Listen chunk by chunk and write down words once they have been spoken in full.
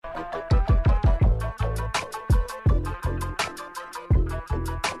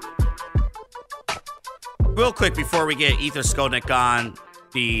Real quick before we get Ethan Skolnick on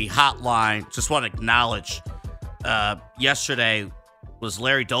the hotline, just want to acknowledge yesterday was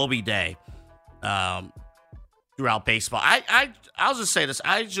Larry Doby Day throughout baseball. I'll just say this.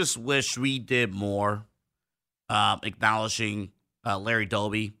 I just wish we did more acknowledging Larry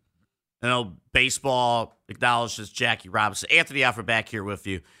Doby. I know baseball acknowledges Jackie Robinson. Anthony Alford back here with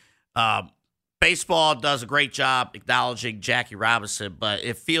you. Baseball does a great job acknowledging Jackie Robinson, but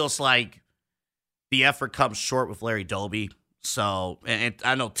it feels like the effort comes short with Larry Doby. So, and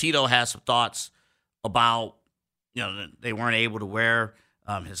I know Tito has some thoughts about, they weren't able to wear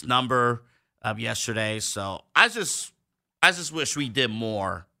his number yesterday. So I just wish we did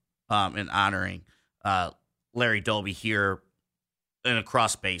more in honoring Larry Doby here and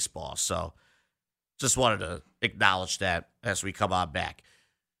across baseball. So just wanted to acknowledge that as we come on back.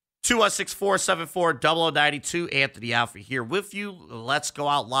 216-474-0092. Anthony Alford here with you. Let's go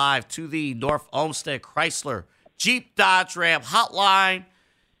out live to the North Olmsted Chrysler Jeep Dodge Ram hotline.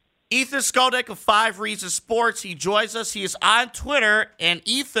 Ethan Skolnick of 5 Reasons Sports. He joins us. He is on Twitter. And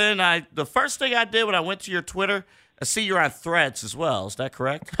Ethan, the first thing I did when I went to your Twitter, I see you're on Threads as well. Is that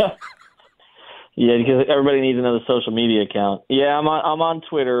correct? Yeah, because everybody needs another social media account. Yeah, I'm on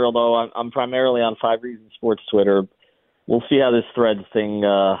Twitter, although I'm primarily on 5 Reasons Sports Twitter. We'll see how this Threads thing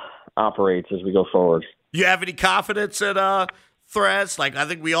operates as we go forward. You have any confidence in Threads? Like, I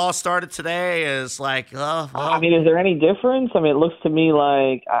think we all started today as like, I mean, is there any difference? I mean, it looks to me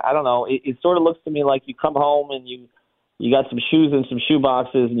like, I don't know, it sort of looks to me like you come home and you got some shoes in some shoe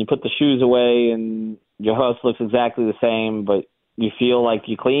boxes and you put the shoes away and your house looks exactly the same, but you feel like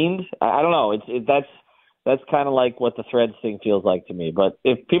you cleaned. I don't know. That's kind of like what the Threads thing feels like to me. But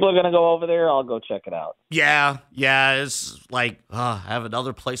if people are going to go over there, I'll go check it out. Yeah. It's like, I have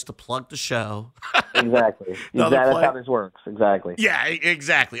another place to plug the show. Exactly. That's how this works. Exactly. Yeah,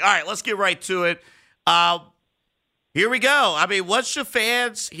 exactly. All right, let's get right to it. Here we go. I mean, what's your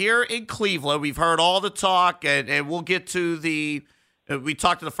fans here in Cleveland? We've heard all the talk, and we'll get to we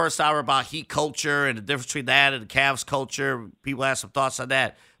talked in the first hour about Heat culture and the difference between that and the Cavs culture. People have some thoughts on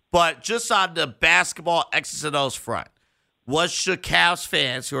that. But just on the basketball X's and O's front, what should Cavs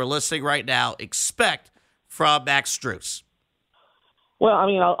fans who are listening right now expect from Max Strus? Well, I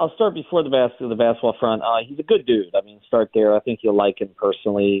mean, I'll start before the basketball front. He's a good dude. I mean, start there. I think you'll like him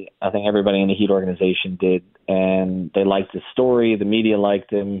personally. I think everybody in the Heat organization did, and they liked his story. The media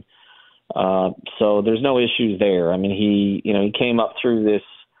liked him. So there's no issues there. I mean, he came up through this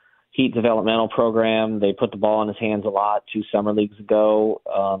Heat developmental program. They put the ball in his hands a lot 2 summer leagues ago.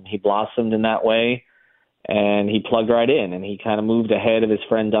 He blossomed in that way, and he plugged right in, and he kind of moved ahead of his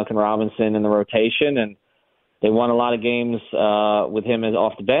friend Duncan Robinson in the rotation, and they won a lot of games with him as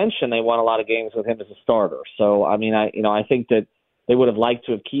off the bench, and they won a lot of games with him as a starter. So, I mean, I think that they would have liked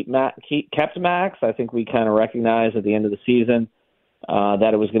to have kept Max. I think we kind of recognized at the end of the season that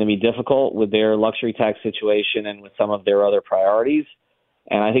it was going to be difficult with their luxury tax situation and with some of their other priorities.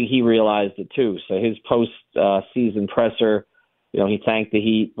 And I think he realized it too. So his post-season presser, he thanked the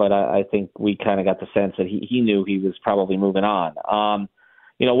Heat, but I think we kind of got the sense that he knew he was probably moving on.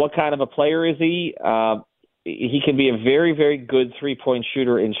 What kind of a player is he? He can be a very, very good three-point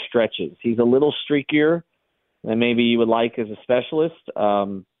shooter in stretches. He's a little streakier than maybe you would like as a specialist.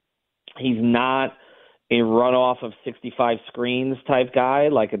 He's not a runoff of 65 screens type guy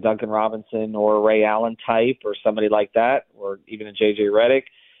like a Duncan Robinson or a Ray Allen type or somebody like that, or even a J.J. Redick.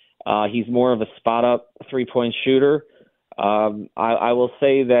 He's more of a spot-up three-point shooter. I will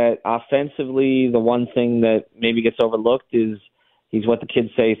say that offensively, the one thing that maybe gets overlooked is he's what the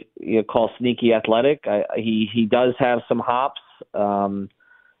kids call sneaky athletic. He does have some hops.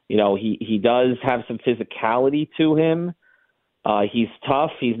 He does have some physicality to him. He's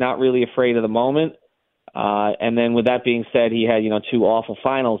tough. He's not really afraid of the moment. And then with that being said, he had, 2 awful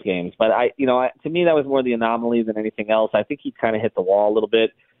finals games. But to me, that was more the anomaly than anything else. I think he kind of hit the wall a little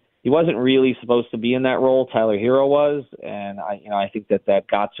bit. He wasn't really supposed to be in that role. Tyler Hero was. And I think that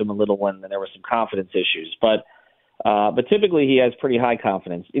got to him a little when there were some confidence issues. But typically he has pretty high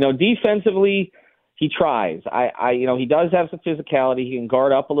confidence. Defensively, he tries. He does have some physicality. He can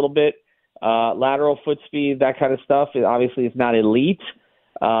guard up a little bit, lateral foot speed, that kind of stuff. Obviously, it's not elite.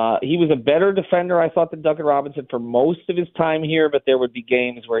 He was a better defender, I thought, than Duncan Robinson for most of his time here, but there would be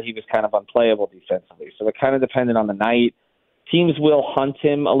games where he was kind of unplayable defensively. So it kind of depended on the night. Teams will hunt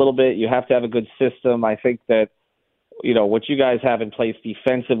him a little bit. You have to have a good system. I think that, what you guys have in place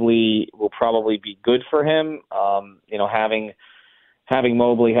defensively will probably be good for him. Having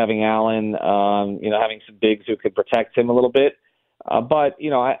Mobley, having Allen, having some bigs who could protect him a little bit. But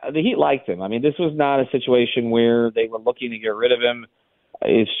the Heat liked him. I mean, this was not a situation where they were looking to get rid of him.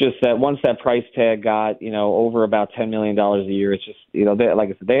 it's just that once that price tag got, over about $10 million a year, it's just, like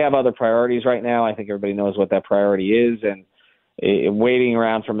I said, they have other priorities right now. I think everybody knows what that priority is. And waiting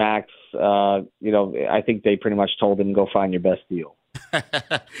around for Max, I think they pretty much told him, go find your best deal.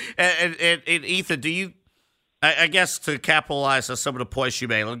 and Ethan, do you, I guess to capitalize on some of the points you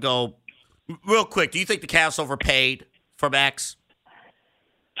made, let's go real quick. Do you think the Cavs overpaid for Max?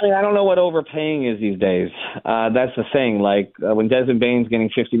 I don't know what overpaying is these days. That's the thing. Like when Desmond Bane's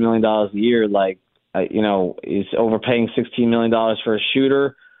getting $50 million a year, is overpaying $16 million for a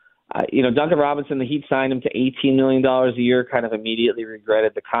shooter. Duncan Robinson, the Heat signed him to $18 million a year, kind of immediately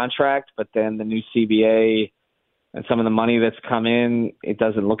regretted the contract. But then the new CBA and some of the money that's come in, it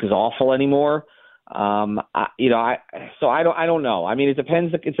doesn't look as awful anymore. So I don't know. I mean, it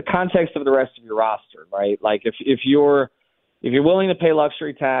depends. It's the context of the rest of your roster, right? Like if you're willing to pay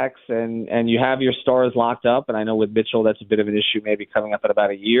luxury tax and you have your stars locked up, and I know with Mitchell that's a bit of an issue maybe coming up in about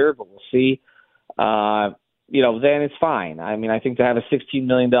a year, but we'll see. Then it's fine. I mean, I think to have a $16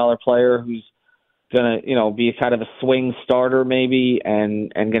 million player who's going to, be kind of a swing starter maybe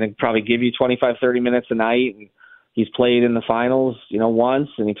and going to probably give you 25, 30 minutes a night. And he's played in the finals, once,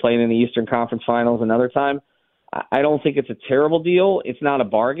 and he played in the Eastern Conference Finals another time. I don't think it's a terrible deal. It's not a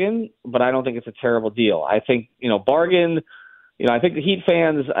bargain, but I don't think it's a terrible deal. I think, bargain – I think the Heat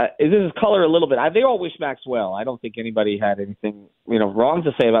fans, this is color a little bit. They all wish Max well. I don't think anybody had anything, wrong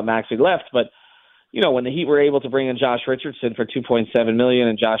to say about Max who left. But, when the Heat were able to bring in Josh Richardson for $2.7 million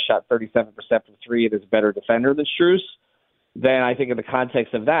and Josh shot 37% from three and is a better defender than Strus, then I think in the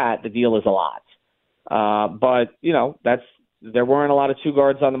context of that, the deal is a lot. But there weren't a lot of two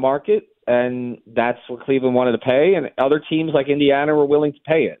guards on the market, and that's what Cleveland wanted to pay. And other teams like Indiana were willing to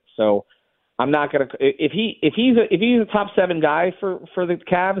pay it. So I'm not going to. If he's a top 7 guy for the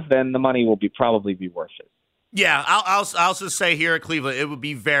Cavs, then the money will probably be worth it. Yeah, I'll just say here at Cleveland, it would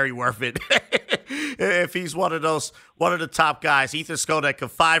be very worth it if he's one of the top guys. Ethan Skolnick of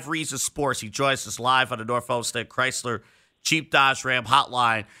 5 Reasons Sports. He joins us live on the North Olmsted Chrysler Jeep Dodge Ram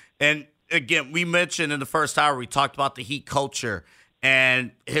Hotline. And again, we mentioned in the first hour we talked about the Heat culture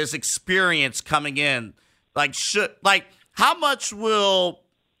and his experience coming in. How much will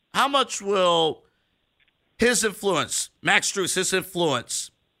his influence, Max Strus, his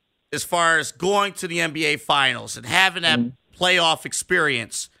influence, as far as going to the NBA Finals and having that playoff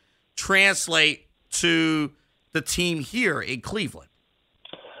experience, translate to the team here in Cleveland?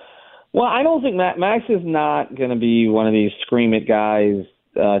 Well, I don't think Max is not going to be one of these scream it guys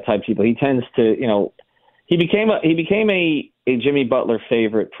type people. He tends to, he became a Jimmy Butler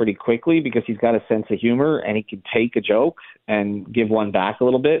favorite pretty quickly because he's got a sense of humor and he can take a joke and give one back a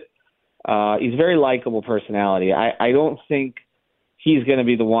little bit. He's a very likable personality. I don't think he's going to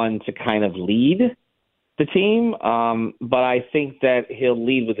be the one to kind of lead the team, but I think that he'll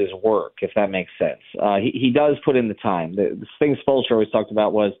lead with his work, if that makes sense. He does put in the time. The thing Spoelstra always talked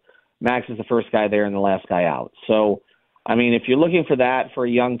about was Max is the first guy there and the last guy out. So, I mean, if you're looking for that for a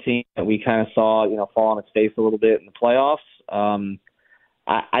young team that we kind of saw, fall on its face a little bit in the playoffs,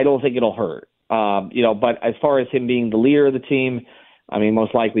 I don't think it'll hurt. But as far as him being the leader of the team, I mean,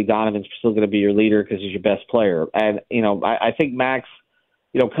 most likely Donovan's still going to be your leader because he's your best player. And, I think Max,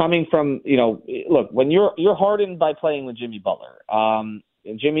 coming from, look, when you're hardened by playing with Jimmy Butler,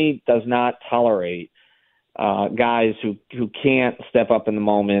 Jimmy does not tolerate guys who can't step up in the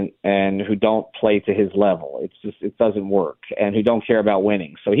moment and who don't play to his level. It doesn't work, and who don't care about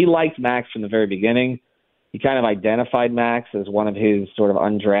winning. So he liked Max from the very beginning. He kind of identified Max as one of his sort of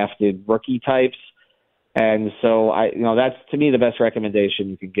undrafted rookie types. And so that's to me the best recommendation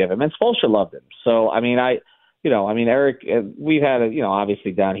you could give him. And Spoelstra loved him. So, Eric, we've had,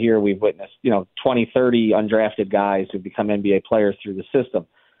 obviously down here, we've witnessed, 20, 30 undrafted guys who become NBA players through the system.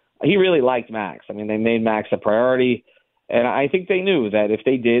 He really liked Max. I mean, they made Max a priority. And I think they knew that if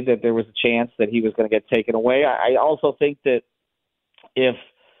they did, that there was a chance that he was going to get taken away. I also think that if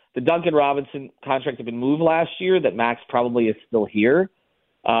the Duncan Robinson contract had been moved last year, that Max probably is still here.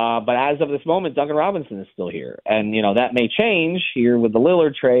 But as of this moment, Duncan Robinson is still here. And, that may change here with the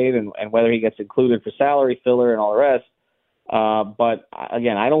Lillard trade and whether he gets included for salary filler and all the rest. But,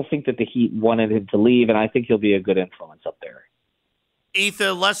 again, I don't think that the Heat wanted him to leave, and I think he'll be a good influence up there.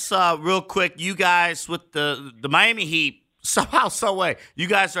 Ethan, let's real quick, you guys with the Miami Heat, somehow, some way, you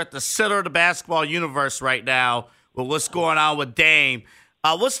guys are at the center of the basketball universe right now with what's going on with Dame.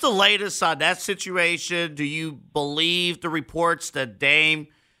 What's the latest on that situation? Do you believe the reports that Dame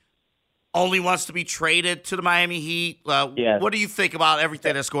only wants to be traded to the Miami Heat? Yes. What do you think about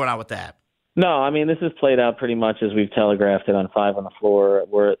everything that's going on with that? No, I mean, this has played out pretty much as we've telegraphed it on 5 on the Floor.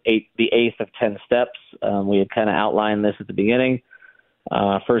 We're the 8th of 10 steps. We had kind of outlined this at the beginning.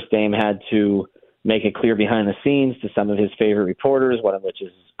 First, Dame had to make it clear behind the scenes to some of his favorite reporters, one of which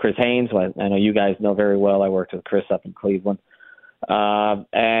is Chris Haynes, who I know you guys know very well. I worked with Chris up in Cleveland.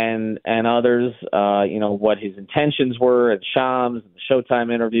 And others, what his intentions were at Shams and the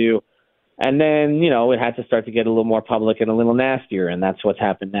Showtime interview. And then, it had to start to get a little more public and a little nastier, and that's what's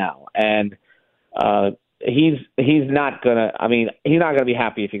happened now. And he's not gonna be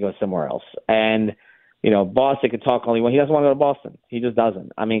happy if he goes somewhere else. And Boston could talk only when he doesn't want to go to Boston. He just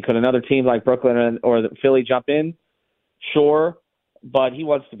doesn't. I mean, could another team like Brooklyn or Philly jump in? Sure, but he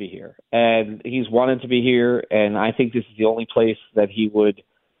wants to be here, and he's wanted to be here. And I think this is the only place that he would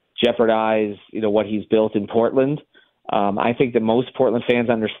jeopardize, what he's built in Portland. I think that most Portland fans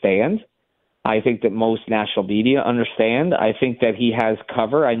understand. I think that most national media understand. I think that he has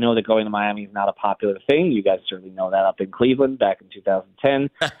cover. I know that going to Miami is not a popular thing. You guys certainly know that up in Cleveland back in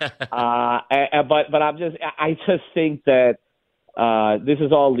 2010. But I just think that this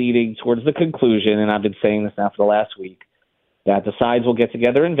is all leading towards the conclusion, and I've been saying this now for the last week, that the sides will get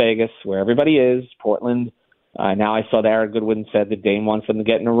together in Vegas, where everybody is. Portland. Now I saw that Aaron Goodwin said that Dame wants them to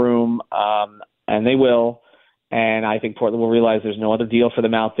get in a room, and they will. And I think Portland will realize there's no other deal for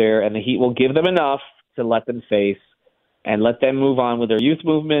them out there, and the Heat will give them enough to let them face and let them move on with their youth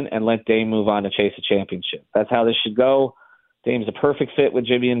movement and let Dame move on to chase a championship. That's how this should go. Dame's a perfect fit with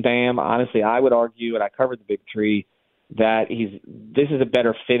Jimmy and Bam. Honestly, I would argue, and I covered the big three, that this is a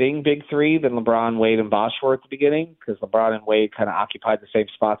better fitting big three than LeBron, Wade, and Bosh were at the beginning, because LeBron and Wade kind of occupied the same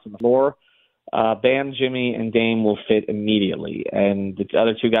spots on the floor. Bam, Jimmy, and Dame will fit immediately, and the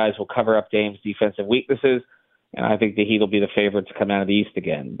other two guys will cover up Dame's defensive weaknesses. And I think the Heat will be the favorite to come out of the East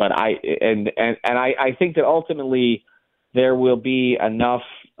again. But I think that ultimately there will be enough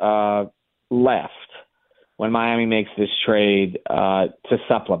left when Miami makes this trade to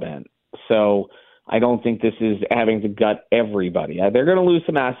supplement. So I don't think this is having to gut everybody. They're going to lose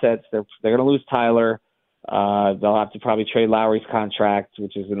some assets. They're going to lose Tyler. They'll have to probably trade Lowry's contract,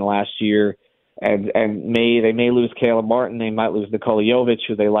 which is in the last year. And they may lose Caleb Martin. They might lose Nikola Jovic,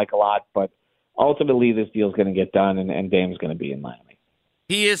 who they like a lot. But ultimately, this deal is going to get done, and Dame's going to be in Miami.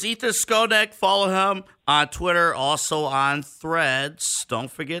 He is Ethan Skolnick. Follow him on Twitter, also on Threads. Don't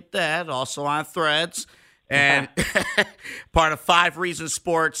forget that. Also on Threads. And part of 5 Reasons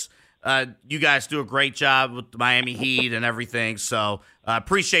Sports. You guys do a great job with the Miami Heat and everything. So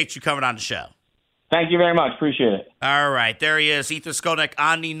appreciate you coming on the show. Thank you very much. Appreciate it. All right. There he is, Ethan Skolnick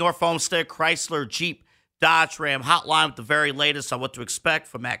on the North Olmsted Chrysler Jeep Dodge Ram hotline with the very latest on what to expect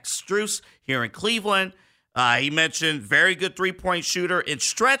from Max Strus here in Cleveland. He mentioned very good three-point shooter in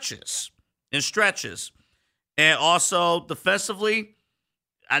stretches. And also defensively,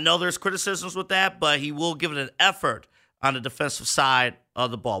 I know there's criticisms with that, but he will give it an effort on the defensive side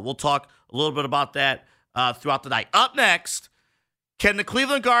of the ball. We'll talk a little bit about that throughout the night. Up next, can the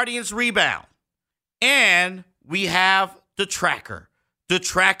Cleveland Guardians rebound? And we have the tracker. The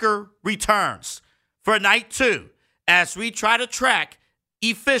tracker returns for night 2 as we try to track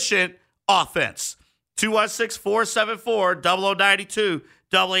efficient offense. 216-474-0092.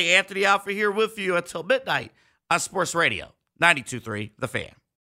 Anthony Alford here with you until midnight on Sports Radio 92.3 The Fan.